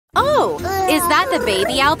Is that the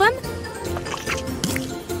baby album?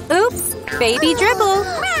 Oops, baby dribble.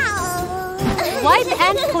 Wipe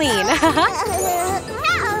and clean.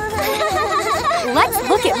 Let's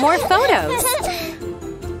look at more photos.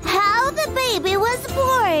 How the baby was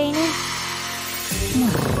born.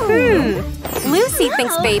 Lucy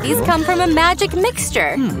thinks babies come from a magic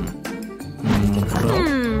mixture.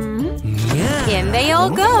 In they all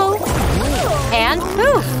go. And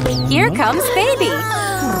poof, here comes baby.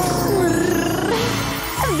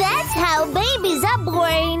 That's how babies are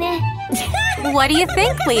born. What do you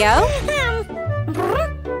think, Leo?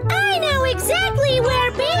 I know exactly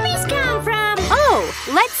where babies come from. Oh,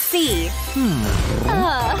 let's see.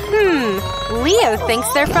 Leo thinks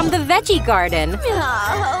they're from the veggie garden.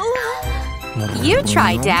 You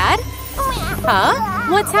try, Dad. Huh?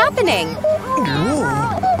 What's happening?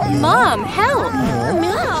 Mom, help!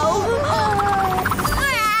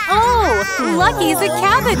 Oh, Lucky's a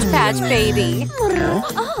Cabbage Patch baby.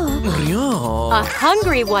 A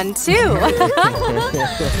hungry one, too.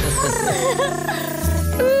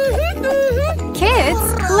 Kids,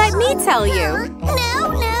 let me tell you.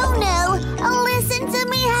 No. Listen to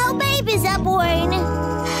me how babies are born.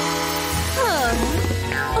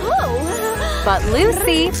 But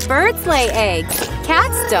Lucy, birds lay eggs.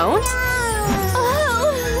 Cats don't.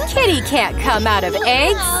 Kitty can't come out of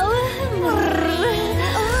eggs.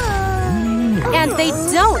 And they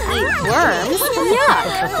don't eat worms. Yuck!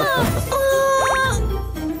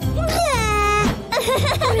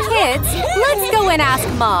 Kids, let's go and ask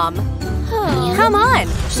Mom. Come on,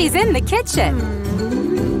 she's in the kitchen.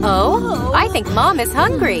 Oh, I think Mom is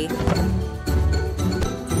hungry.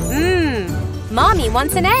 Mommy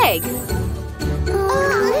wants an egg.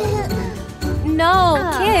 No,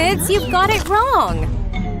 kids, you've got it wrong.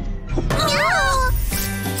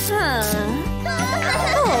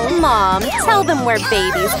 Oh, Mom, tell them where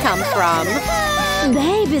babies come from.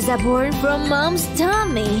 Babies are born from Mom's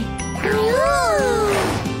tummy.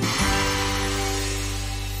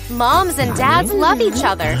 Moms and dads love each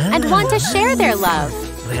other and want to share their love.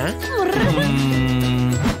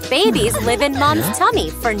 Babies live in Mom's tummy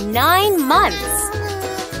for 9 months.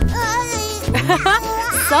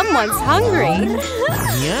 Someone's hungry.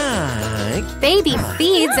 Baby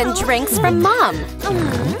feeds and drinks from Mom.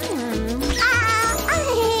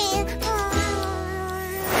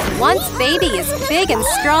 Once baby is big and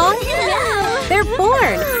strong, they're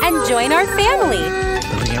born and join our family.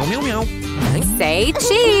 Say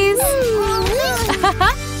cheese!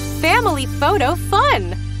 Family photo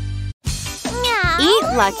fun! Eat,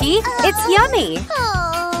 Lucky! It's yummy!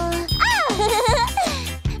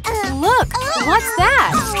 Look! What's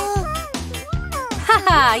that?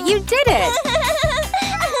 Haha! You did it!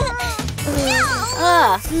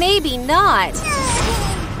 Maybe not.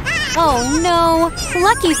 Oh no!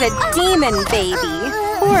 Lucky's a demon baby!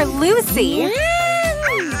 Poor Lucy!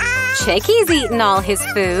 Chicky's eaten all his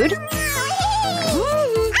food.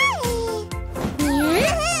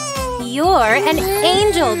 You're an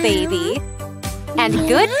angel baby! And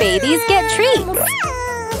good babies get treats!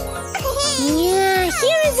 Yeah,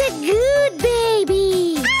 here's a good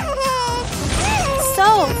baby!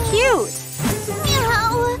 So cute!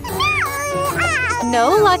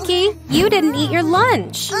 No, Lucky, you didn't eat your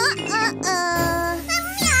lunch.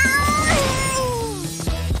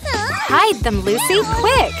 Hide them, Lucy,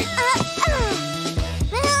 quick!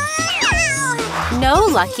 No,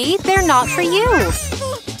 Lucky, they're not for you.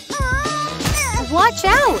 Watch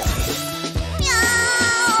out!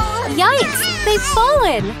 Yikes! They've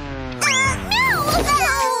fallen!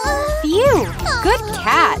 Phew! Good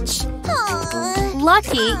catch!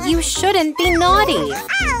 Lucky, you shouldn't be naughty.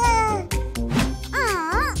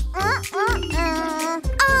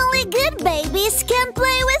 Only good babies can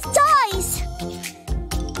play with toys.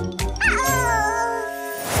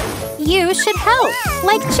 You should help,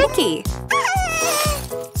 like Chicky.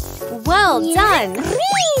 Well done!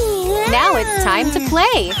 Now it's time to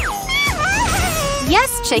play.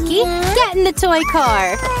 Yes, Chicky, get in the toy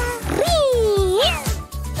car.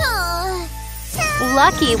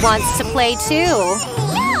 Lucky wants to play too.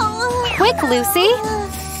 Quick, Lucy.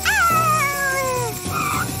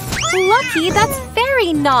 Lucky, that's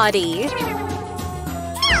very naughty.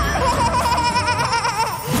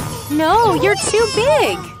 No, you're too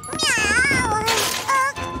big.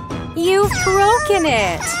 You've broken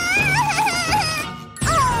it.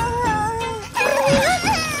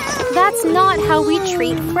 That's not how we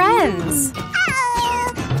treat friends.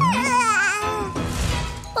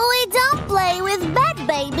 We don't play with bad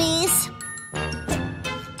babies.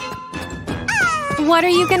 What are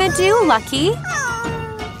you gonna do, Lucky?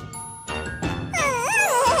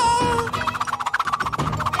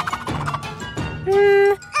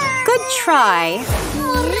 try.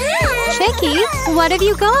 Chicky, what have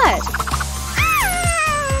you got?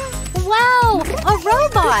 Wow, a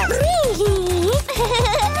robot!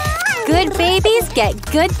 Good babies get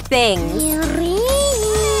good things.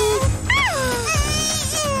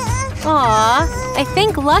 Aw, I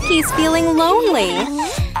think Lucky's feeling lonely.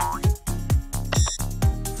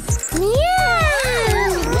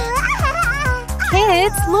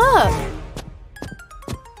 Kids, look!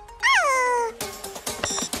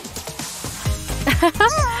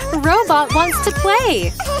 Robot wants to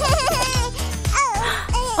play.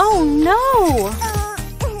 Oh no!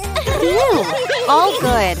 Phew, all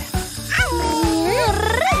good.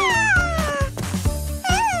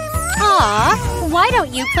 Aw, why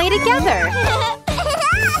don't you play together?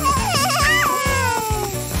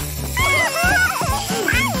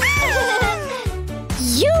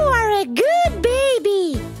 You are a good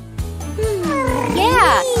baby!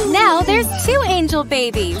 Yeah, now there's 2 angel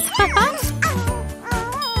babies.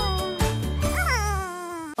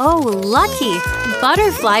 Oh, Lucky!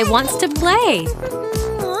 Butterfly wants to play.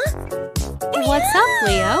 What's up,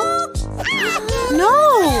 Leo? No!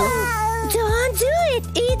 Don't do it!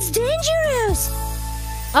 It's dangerous!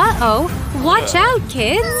 Uh-oh! Watch out,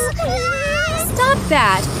 kids! Stop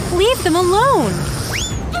that! Leave them alone!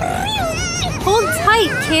 Hold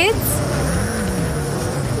tight, kids!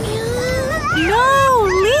 No,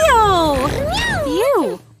 Leo!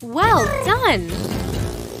 Phew! Well done!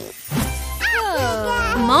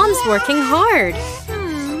 Mom's working hard.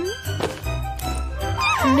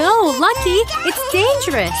 No, Lucky! It's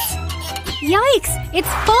dangerous! Yikes!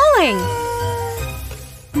 It's falling!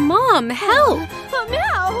 Mom, help!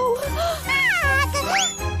 No!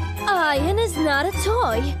 Iron is not a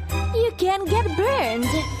toy. You can get burned.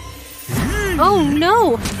 Oh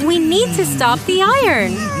no! We need to stop the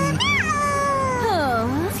iron!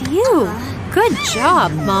 Phew! Good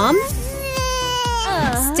job, Mom!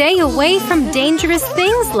 Stay away from dangerous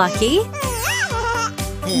things, Lucky!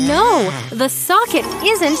 No! The socket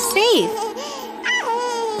isn't safe!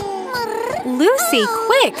 Lucy,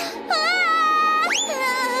 quick!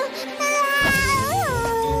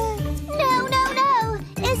 No!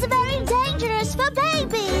 It's very dangerous for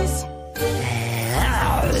babies!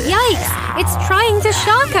 Yikes! It's trying to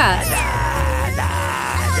shock us!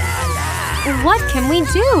 What can we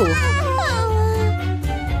do?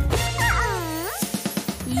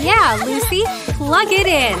 Yeah, Lucy! Plug it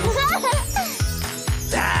in!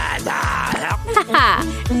 Haha!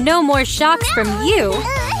 No more shocks from you!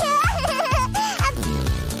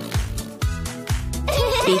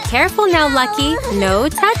 Be careful now, Lucky! No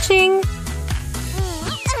touching!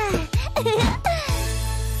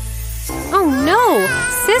 Oh no!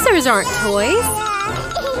 Scissors aren't toys!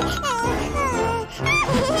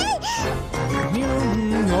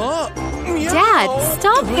 Dad,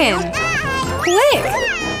 stop him! Quick!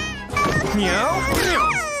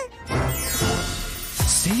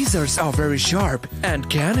 Scissors are very sharp and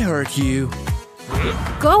can hurt you.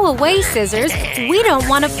 Go away, Scissors! We don't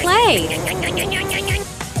want to play!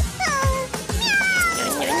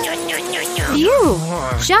 Phew!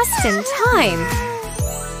 Just in time!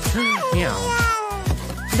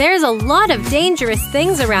 There's a lot of dangerous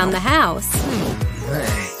things around the house.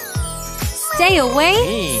 Stay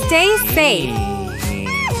away, stay safe!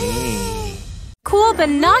 Cool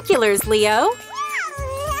binoculars, Leo!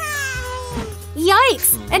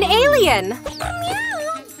 Yikes! An alien!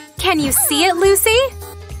 Can you see it, Lucy?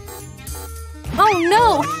 Oh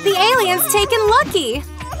no! The alien's taken Lucky!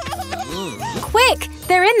 Quick!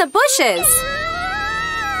 They're in the bushes!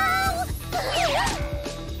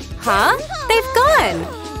 Huh? They've gone!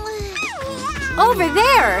 Over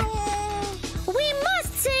there! We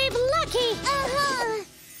must save Lucky!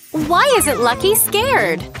 Why isn't Lucky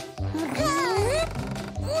scared?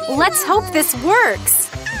 Let's hope this works!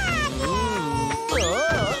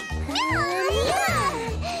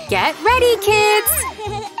 Get ready, kids!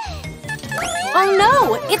 Oh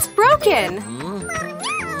no! It's broken!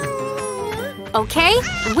 Okay,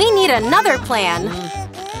 we need another plan.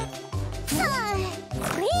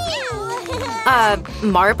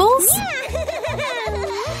 Marbles?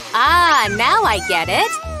 Ah, now I get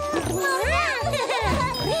it!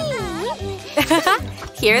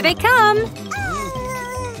 Here they come!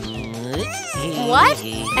 What?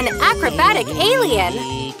 An acrobatic alien!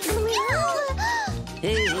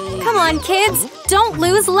 Come on, kids! Don't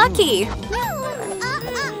lose Lucky!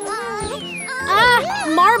 Ah!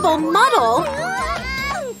 Marble muddle!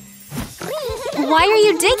 Why are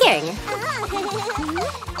you digging?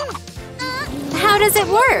 How does it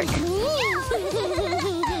work?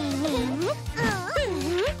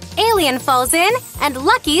 Alien falls in, and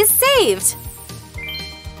Lucky's saved!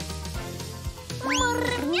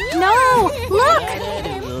 no! Look!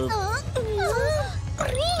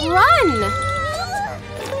 Run!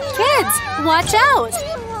 Kids, watch out!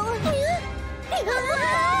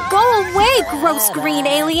 Go away, gross green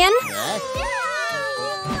alien!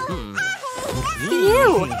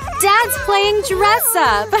 Ew! Dad's playing dress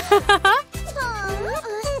up!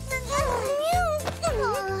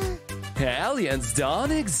 Aliens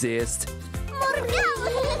don't exist.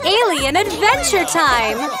 Alien adventure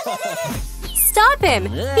time! Stop him!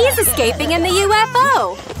 He's escaping in the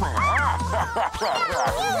UFO!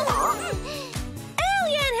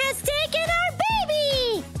 Alien has taken our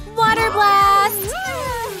baby! Water blast!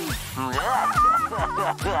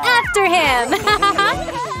 After him!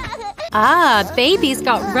 Ah, baby's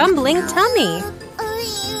got rumbling tummy.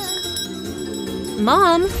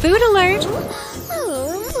 Mom, food alert!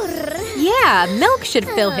 Yeah, milk should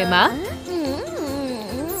fill him up.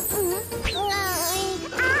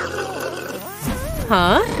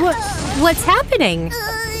 Huh? What's happening?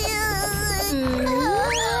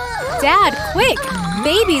 Dad, quick!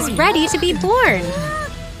 Baby's ready to be born!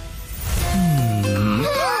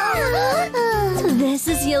 This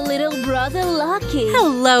is your little brother Lucky.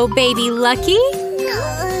 Hello, baby Lucky!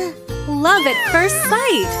 Love at first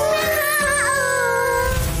sight!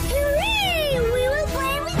 Hooray! We will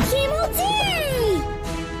play with Kim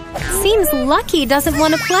too! Seems Lucky doesn't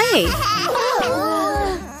want to play.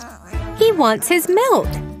 He wants his milk.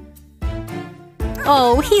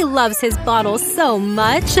 Oh, he loves his bottle so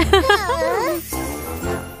much.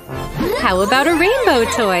 How about a rainbow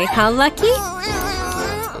toy, huh, Lucky?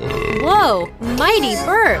 Whoa, mighty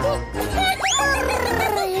burp.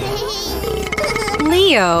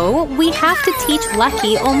 Leo, we have to teach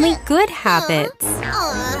Lucky only good habits.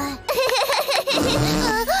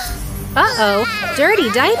 Uh-oh, dirty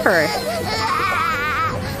diaper.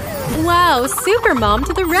 Wow, super mom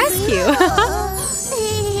to the rescue.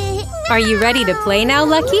 Are you ready to play now,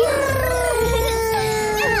 Lucky?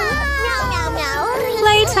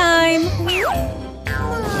 Playtime!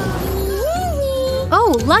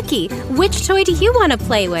 Oh, Lucky, which toy do you want to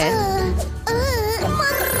play with?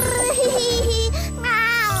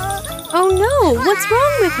 Oh no, what's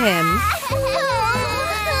wrong with him?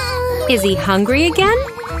 Is he hungry again?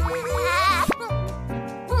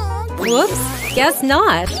 Whoops, guess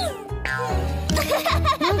not.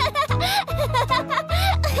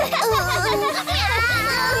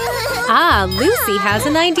 Ah, Lucy has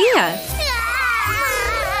an idea.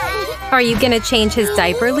 Are you gonna change his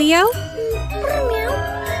diaper, Leo?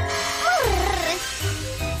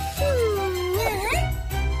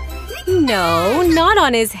 No, not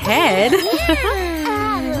on his head.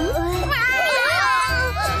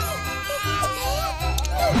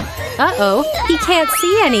 Uh-oh, he can't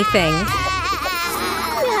see anything.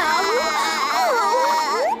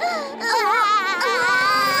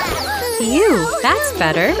 Phew, that's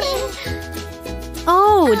better.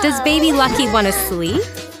 Oh, does baby Lucky want to sleep?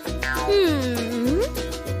 We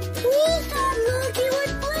thought Lucky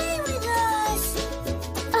would play with us.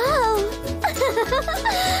 Oh.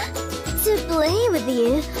 To play with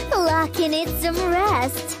you, Lucky needs some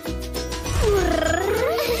rest.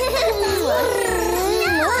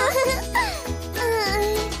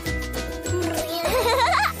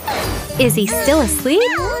 Is he still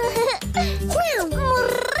asleep?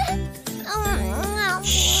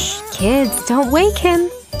 Shh, kids, don't wake him.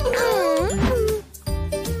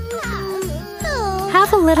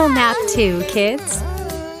 Have a little nap too, kids.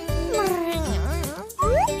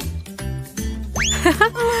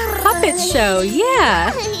 Puppet show,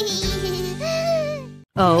 yeah.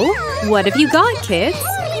 Oh, what have you got, kids?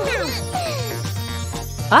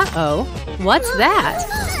 Uh-oh, what's that?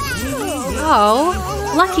 Oh,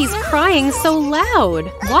 Lucky's crying so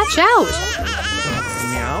loud. Watch out.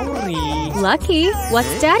 Lucky,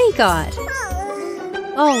 what's Daddy got?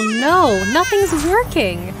 Oh no, nothing's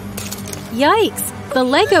working. Yikes, the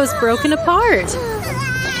Lego's broken apart.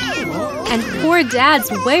 And poor Dad's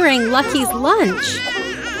wearing Lucky's lunch.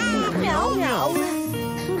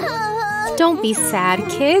 Don't be sad,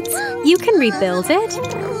 kids. You can rebuild it.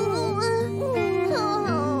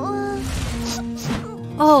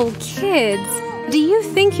 Oh, kids, do you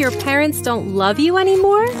think your parents don't love you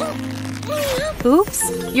anymore?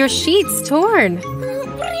 Oops, your sheet's torn.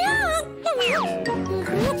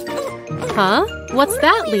 Huh? What's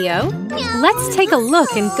that, Leo? Let's take a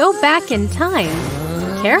look and go back in time.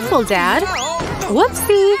 Careful, Dad.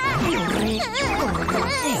 Whoopsie!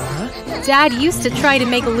 Dad used to try to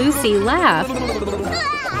make Lucy laugh.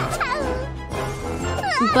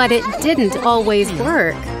 But it didn't always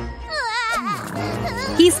work.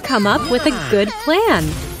 He's come up with a good plan.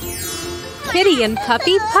 Kitty and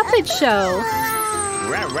Puppy Puppet Show.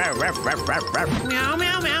 Meow,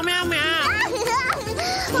 meow, meow, meow, meow.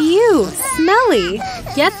 Ew, smelly.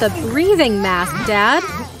 Get the breathing mask, Dad.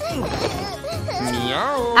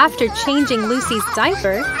 After changing Lucy's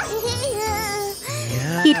diaper,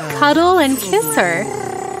 he'd cuddle and kiss her.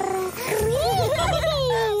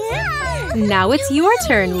 Now it's your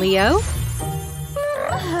turn, Leo.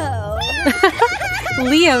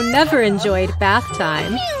 Leo never enjoyed bath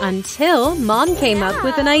time until Mom came up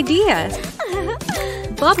with an idea.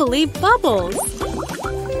 Bubbly bubbles.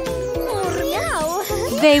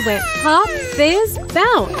 They went pop, fizz,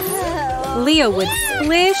 bounce. Leo would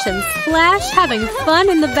splish and splash, having fun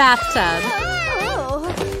in the bathtub.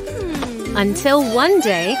 Until one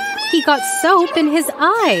day, he got soap in his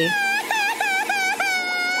eye.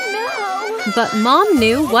 But Mom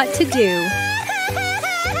knew what to do.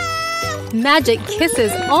 Magic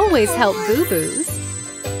kisses always help boo-boos.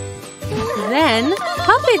 Then,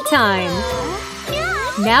 puppet time!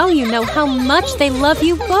 Now you know how much they love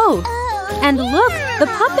you both. And look, the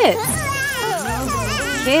puppets!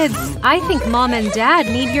 Kids, I think Mom and Dad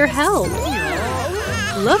need your help.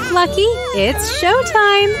 Look, Lucky, it's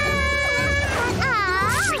showtime!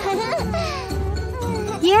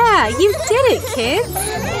 Yeah, you did it, kids!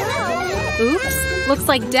 Oops, looks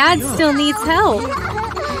like Dad still needs help.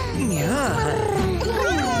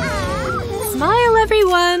 Smile,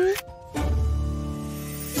 everyone!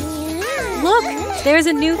 Look, there's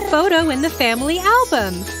a new photo in the family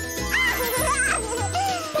album.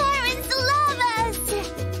 Parents love us!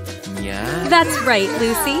 Yeah. That's right,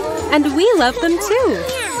 Lucy. And we love them too.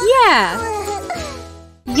 Yeah!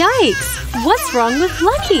 Yikes! What's wrong with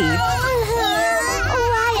Lucky?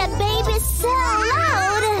 Why are babies so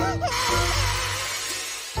loud?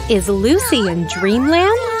 Is Lucy in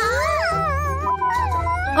dreamland?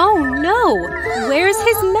 Oh no! Where's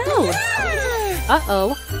his mouth?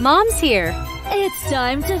 Uh-oh, Mom's here. It's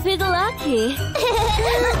time to feed Lucky.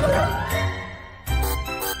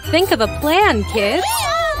 Think of a plan, kids.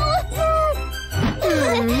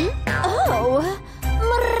 Oh,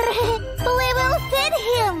 we will feed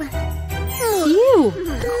him. Phew!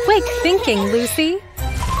 Quick thinking, Lucy.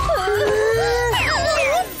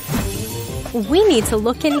 We need to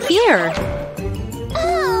look in here.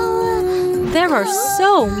 There are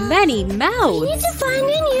so many mouths. Need to find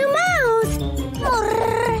a new mouse.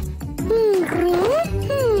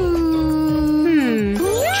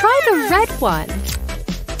 Try the red one.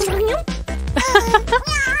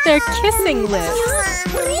 They're kissing lips.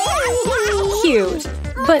 Cute,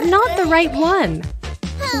 but not the right one.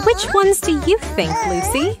 Which ones do you think,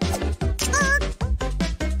 Lucy?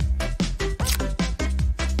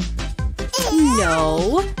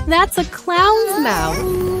 No, that's a clown's mouth.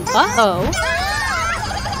 Uh-oh.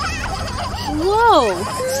 Whoa,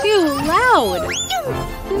 too loud.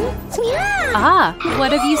 Ah,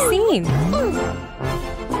 what have you seen?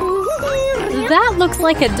 That looks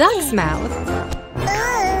like a duck's mouth.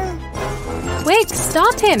 Quick,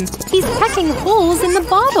 stop him! He's pecking holes in the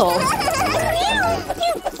bottle.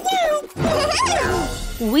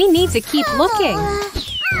 We need to keep looking.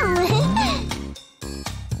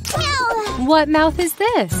 What mouth is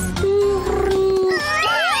this?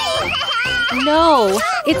 No,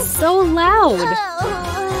 it's so loud.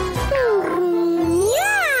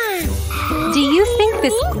 Do you think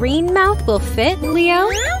this green mouth will fit, Leo?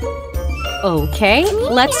 Okay,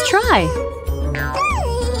 let's try.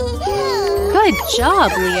 Good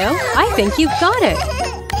job, Leo. I think you've got it.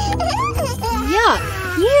 Yuck!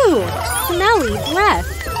 Ew! Smelly breath.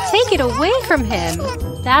 Take it away from him.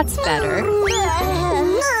 That's better.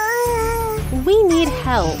 We need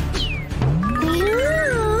help.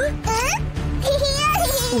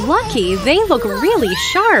 Lucky, they look really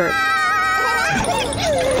sharp.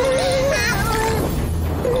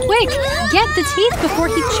 Quick, get the teeth before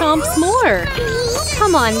he chomps more.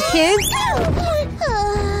 Come on, kids.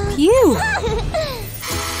 Phew.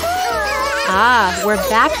 Ah, we're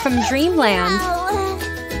back from dreamland.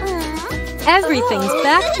 Everything's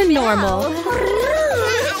back to normal.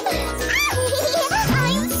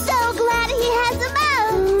 I'm so glad he has a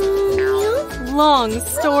mouth. Long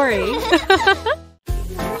story.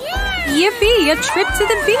 Yippee, a trip to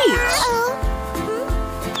the beach.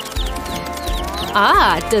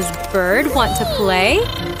 Ah, does Bird want to play?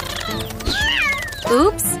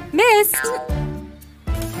 Oops, missed.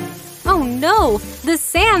 Oh no, the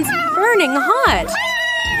sand's burning hot.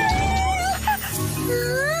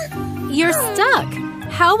 You're stuck.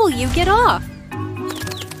 How will you get off?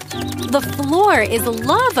 The floor is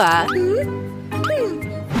lava.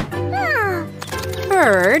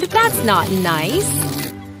 Bird, that's not nice.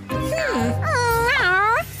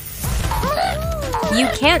 You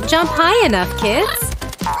can't jump high enough, kids.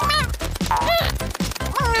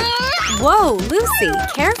 Whoa, Lucy,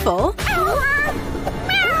 careful.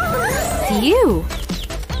 Phew.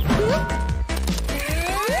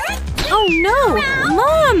 Oh no,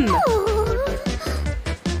 Mom!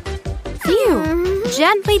 Phew,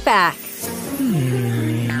 gently back.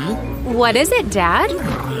 What is it, Dad?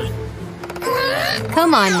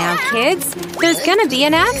 Come on now, kids. There's gonna be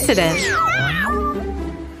an accident.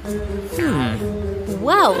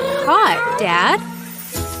 Whoa, hot, Dad.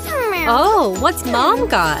 Oh, what's Mom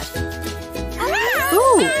got?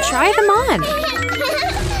 Ooh, try them on.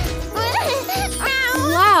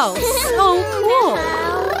 Wow, so cool.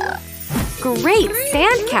 Great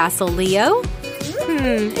sandcastle, Leo.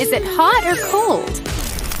 Is it hot or cold?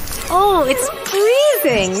 Oh, it's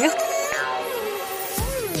freezing.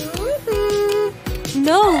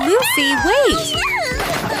 No, Lucy, wait.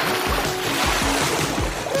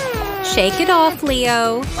 Shake it off,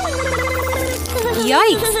 Leo.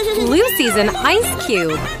 Yikes, Lucy's an ice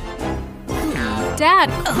cube. Dad,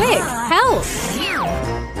 quick, help.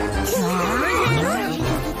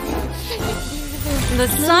 The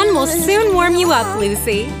sun will soon warm you up,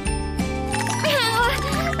 Lucy.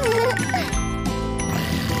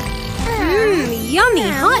 Yummy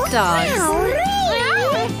hot dogs.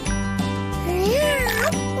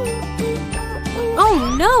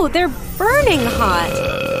 Oh no, they're burning hot.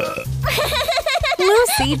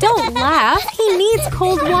 Lucy, don't laugh. He needs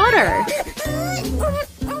cold water.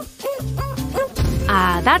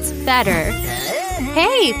 Ah, that's better.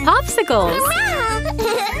 Hey, popsicles.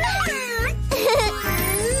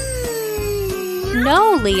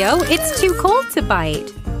 No, Leo, it's too cold to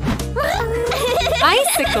bite.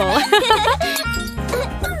 Icicle.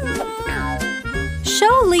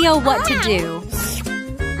 Show Leo what to do.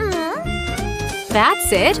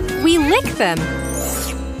 That's it. We lick them.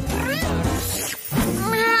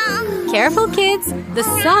 Careful, kids. The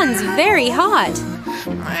sun's very hot.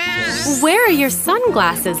 Where are your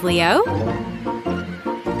sunglasses, Leo?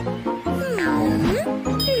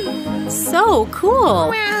 So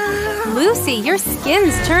cool. Lucy, your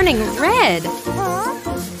skin's turning red.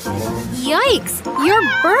 Yikes, you're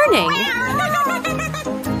burning.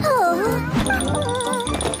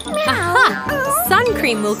 Aha! Sun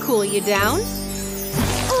cream will cool you down.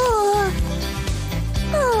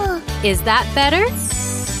 Is that better?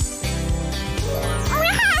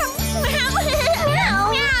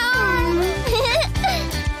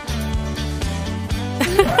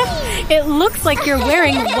 It looks like you're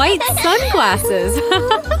wearing white sunglasses.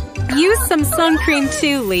 Use some sun cream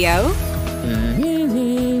too, Leo.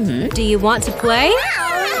 Do you want to play?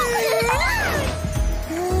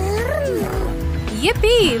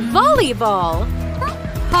 Yippee! Volleyball!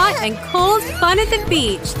 Hot and cold fun at the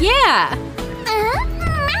beach, yeah!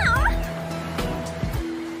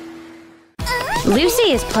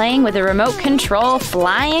 Lucy is playing with a remote control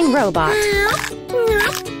flying robot.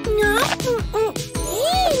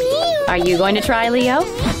 Are you going to try, Leo?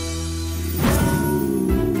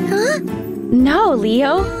 Huh? No,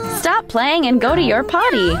 Leo. Stop playing and go to your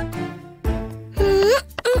potty.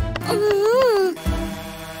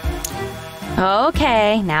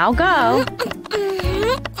 Okay, now go.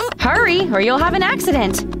 Hurry, or you'll have an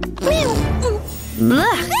accident.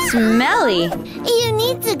 Blech, smelly. You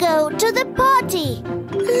need to go to the potty.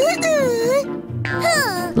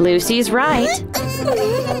 Lucy's right.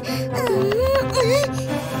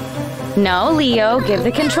 No, Leo, give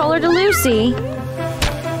the controller to Lucy.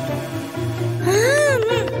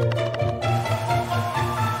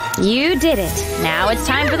 You did it. Now it's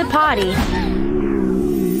time for the potty.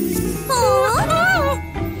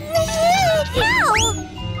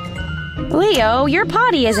 Leo, your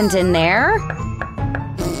potty isn't in there.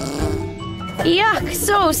 Yuck,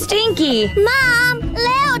 so stinky. Mom,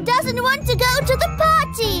 Leo doesn't want to go to the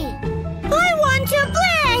potty. I want to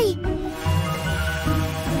play.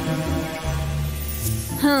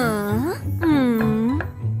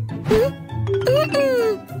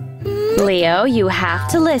 Leo, you have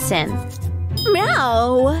to listen.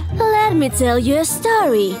 Meow! Let me tell you a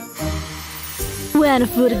story. When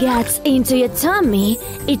food gets into your tummy,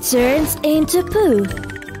 it turns into poo.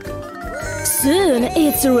 Soon,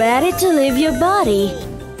 it's ready to leave your body.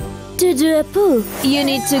 To do a poo, you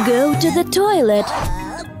need to go to the toilet.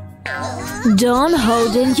 Don't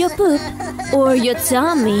hold in your poop, or your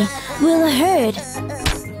tummy will hurt.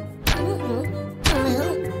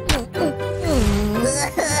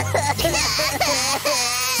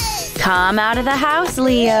 Come out of the house,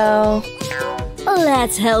 Leo.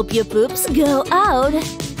 Let's help your poops go out.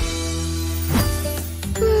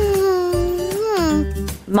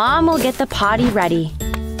 Mom will get the potty ready.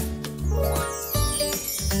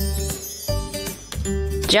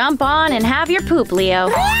 Jump on and have your poop, Leo.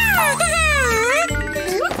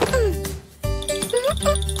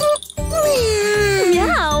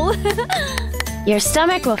 Your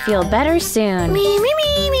stomach will feel better soon.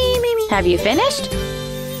 Have you finished?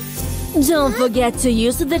 Don't forget to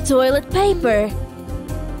use the toilet paper.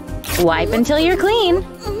 Wipe until you're clean.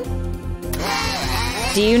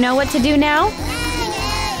 Do you know what to do now?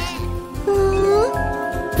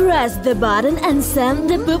 Press the button and send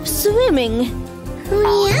the poop swimming.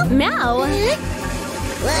 Meow.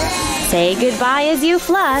 Say goodbye as you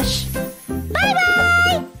flush.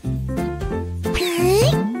 Bye-bye!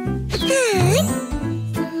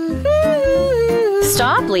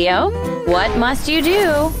 Stop, Leo. What must you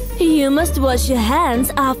do? You must wash your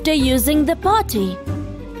hands after using the potty.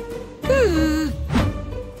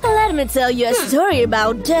 Let me tell you a story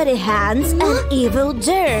about dirty hands and evil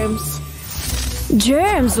germs.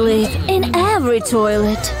 Germs live in every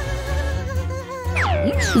toilet.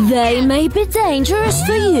 They may be dangerous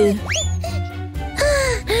for you.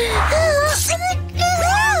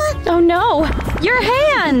 Oh no! Your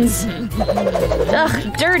hands!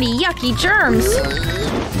 Ugh, dirty, yucky germs!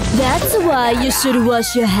 That's why you should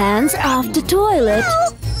wash your hands after toilet.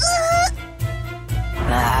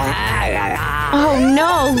 Oh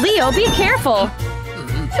no, Leo, be careful!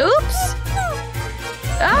 Oops!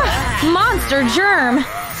 Ah, monster germ!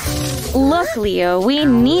 Look, Leo, we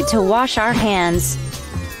need to wash our hands.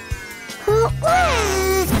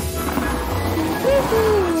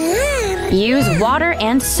 Use water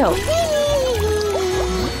and soap.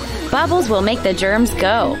 Bubbles will make the germs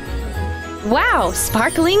go. Wow,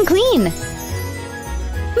 sparkling clean!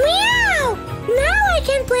 Meow! Now I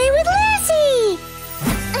can play with Lucy!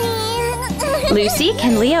 Lucy,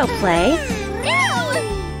 can Leo play?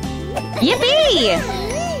 Yippee!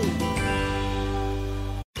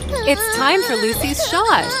 It's time for Lucy's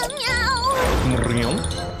shot.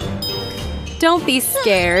 Don't be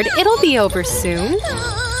scared. It'll be over soon.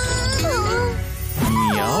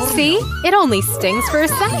 See? It only stings for a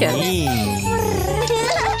second.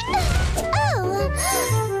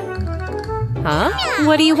 Huh?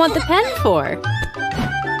 What do you want the pen for?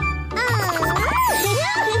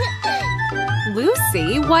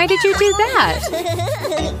 Lucy, why did you do that?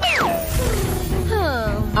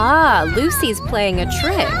 Ah, Lucy's playing a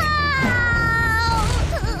trick.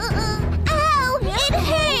 Ow! It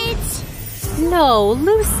hurts! No,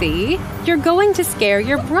 Lucy, you're going to scare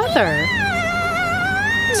your brother.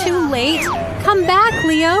 Too late. Come back,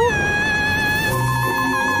 Leo.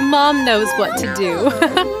 Mom knows what to do.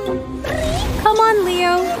 Come on,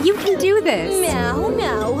 Leo. You can do this. Meow,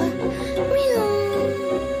 meow.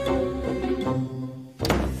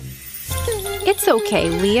 It's okay,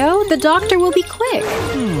 Leo. The doctor will be quick.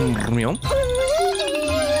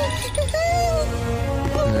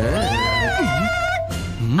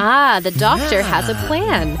 Ah, the doctor has a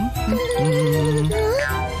plan.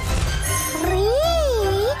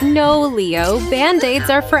 No, Leo. Band-Aids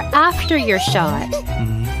are for after your shot.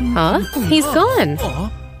 Huh? He's gone.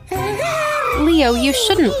 Leo, you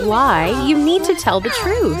shouldn't lie. You need to tell the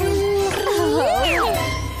truth.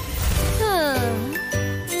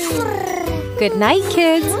 Good night,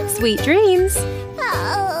 kids. Sweet dreams.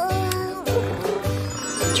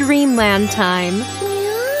 Dreamland time.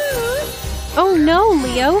 Oh no,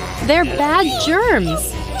 Leo. They're bad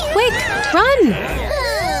germs. Quick, run!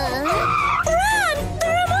 Run!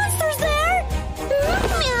 There are monsters there!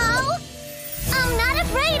 Meow! I'm not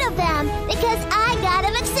afraid of them because I got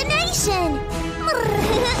a vaccination.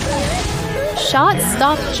 Shots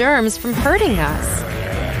stop germs from hurting us.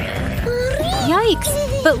 Yikes!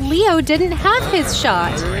 But Leo didn't have his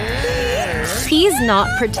shot. He's not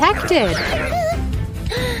protected.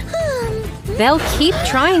 They'll keep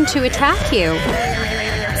trying to attack you.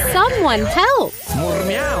 Someone help!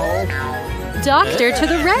 Doctor to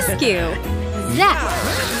the rescue! Zap!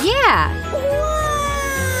 Yeah!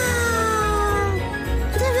 Wow!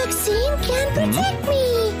 The vaccine can protect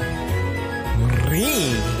me.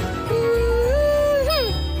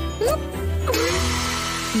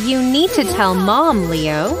 You need to tell Mom,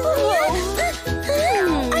 Leo.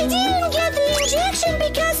 I didn't get the injection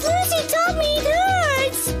because Lucy told me it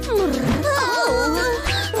hurts.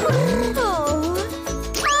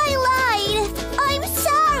 I lied. I'm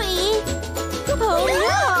sorry. Oh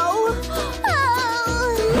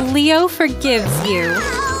no. Leo forgives you.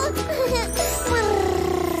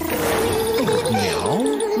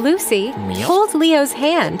 Lucy, hold Leo's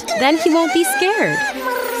hand. Then he won't be scared.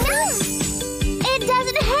 It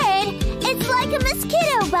doesn't hurt. It's like a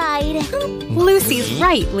mosquito bite. Lucy's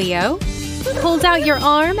right, Leo. Hold out your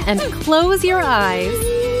arm and close your eyes.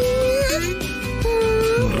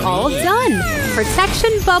 All done.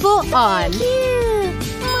 Protection bubble on.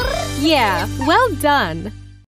 Yeah, well done.